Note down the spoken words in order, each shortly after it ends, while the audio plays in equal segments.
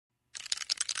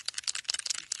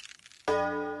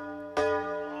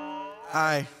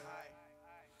Aye.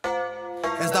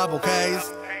 It's double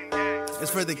K's. It's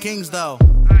for the kings though.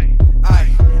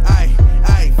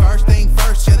 Aye. First thing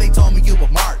first, yeah, they told me you were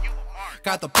Mark.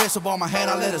 Got the pistol on my head,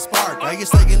 I let it spark. Now you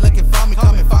say you're looking for me,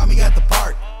 come and find me at the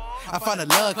park. I find a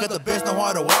love, cause the bitch know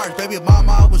how to work. Baby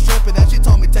mama, I was tripping and she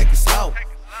told me take it slow.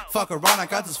 Fuck around, I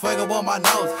got this fuego on my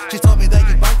nose. She told me that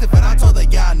you liked it, but I told her,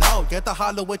 yeah, I know. Get the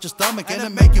hollow with your stomach and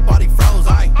it make your body froze.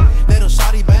 Little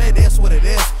shawty, but it is what it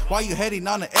is. Why you heading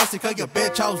on the exit, cause your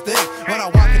bitch chose dick. When I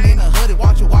walking in the hoodie,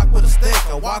 watch you walk with a stick.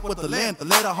 I walk with the limp, the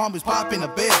little homies popping a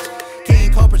bitch.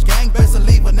 King Cobra's gang, best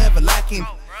believe we're never lacking.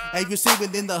 Hey, you see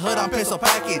it in the hood, I'm pistol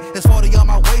packing. It's 40 on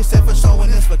my waist, and for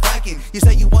showing this for cracking. You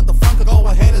say you want the funk, go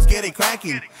ahead, let's get it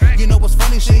cracking. You know what's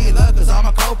funny, she ain't love, cause I'm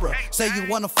a cobra. Say you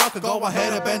wanna fuck her, go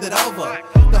ahead and bend it over.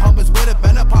 The homies with it,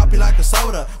 bend it, pop you like a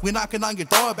soda. We knocking on your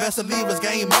door, best believe it's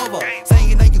game over. Saying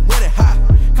you know you with it, ha,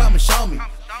 come and show me.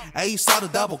 Hey, you saw the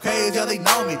double K's, yeah, they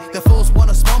know me. The fools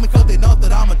wanna smoke me cause they know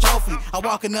that I'm a trophy. I'm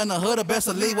walking in the hood, the best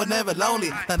believe we're never lonely.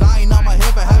 The line on my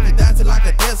hip, I have you dancing like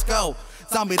a disco.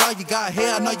 Tell me all you got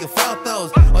here, I know you felt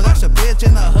those. Oh, that's your bitch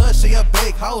in the hood, she a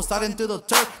big hoe. Starting through the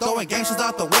turf, throwing gangsters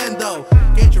out the window.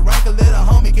 Get your rank a little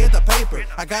homie, get the paper.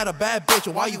 I got a bad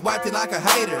bitch, why you acting like a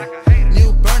hater?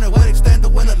 New burner with extender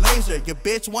with a laser. Your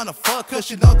bitch wanna fuck cause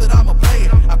she know that I'm a player.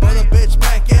 I brought a bitch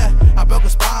back, yeah, I broke her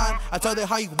spine. I told her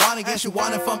how you want it, guess you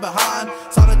want it from behind.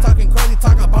 Started talking crazy,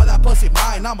 talking about that pussy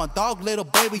mine. I'm a dog, little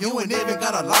baby, you ain't even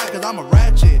gotta lie, cause I'm a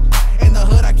ratchet. In the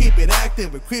hood, I keep it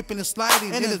active, we're creeping and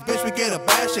sliding. In this bitch, we get a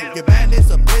bad shit. Your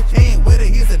bandit's a bitch, he ain't with it,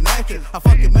 he's an actress. I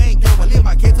fucking main girl, I leave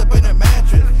my kids up in their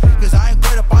mattress. Cause I ain't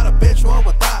worried about a bitch roll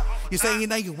with that. You say you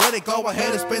know you with it, go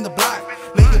ahead and spin the block.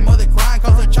 Leave your mother crying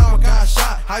cause her child got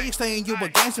shot. How you saying you a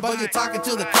gangster but you're talking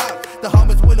to the cop? The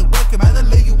homies really wicked, man,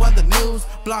 they leave you on the news.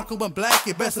 Blanco and black,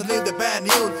 you best to leave the bad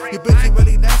news. You bitch, you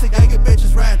really nasty, yeah, your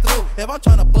bitches ran through. If I'm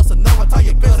tryna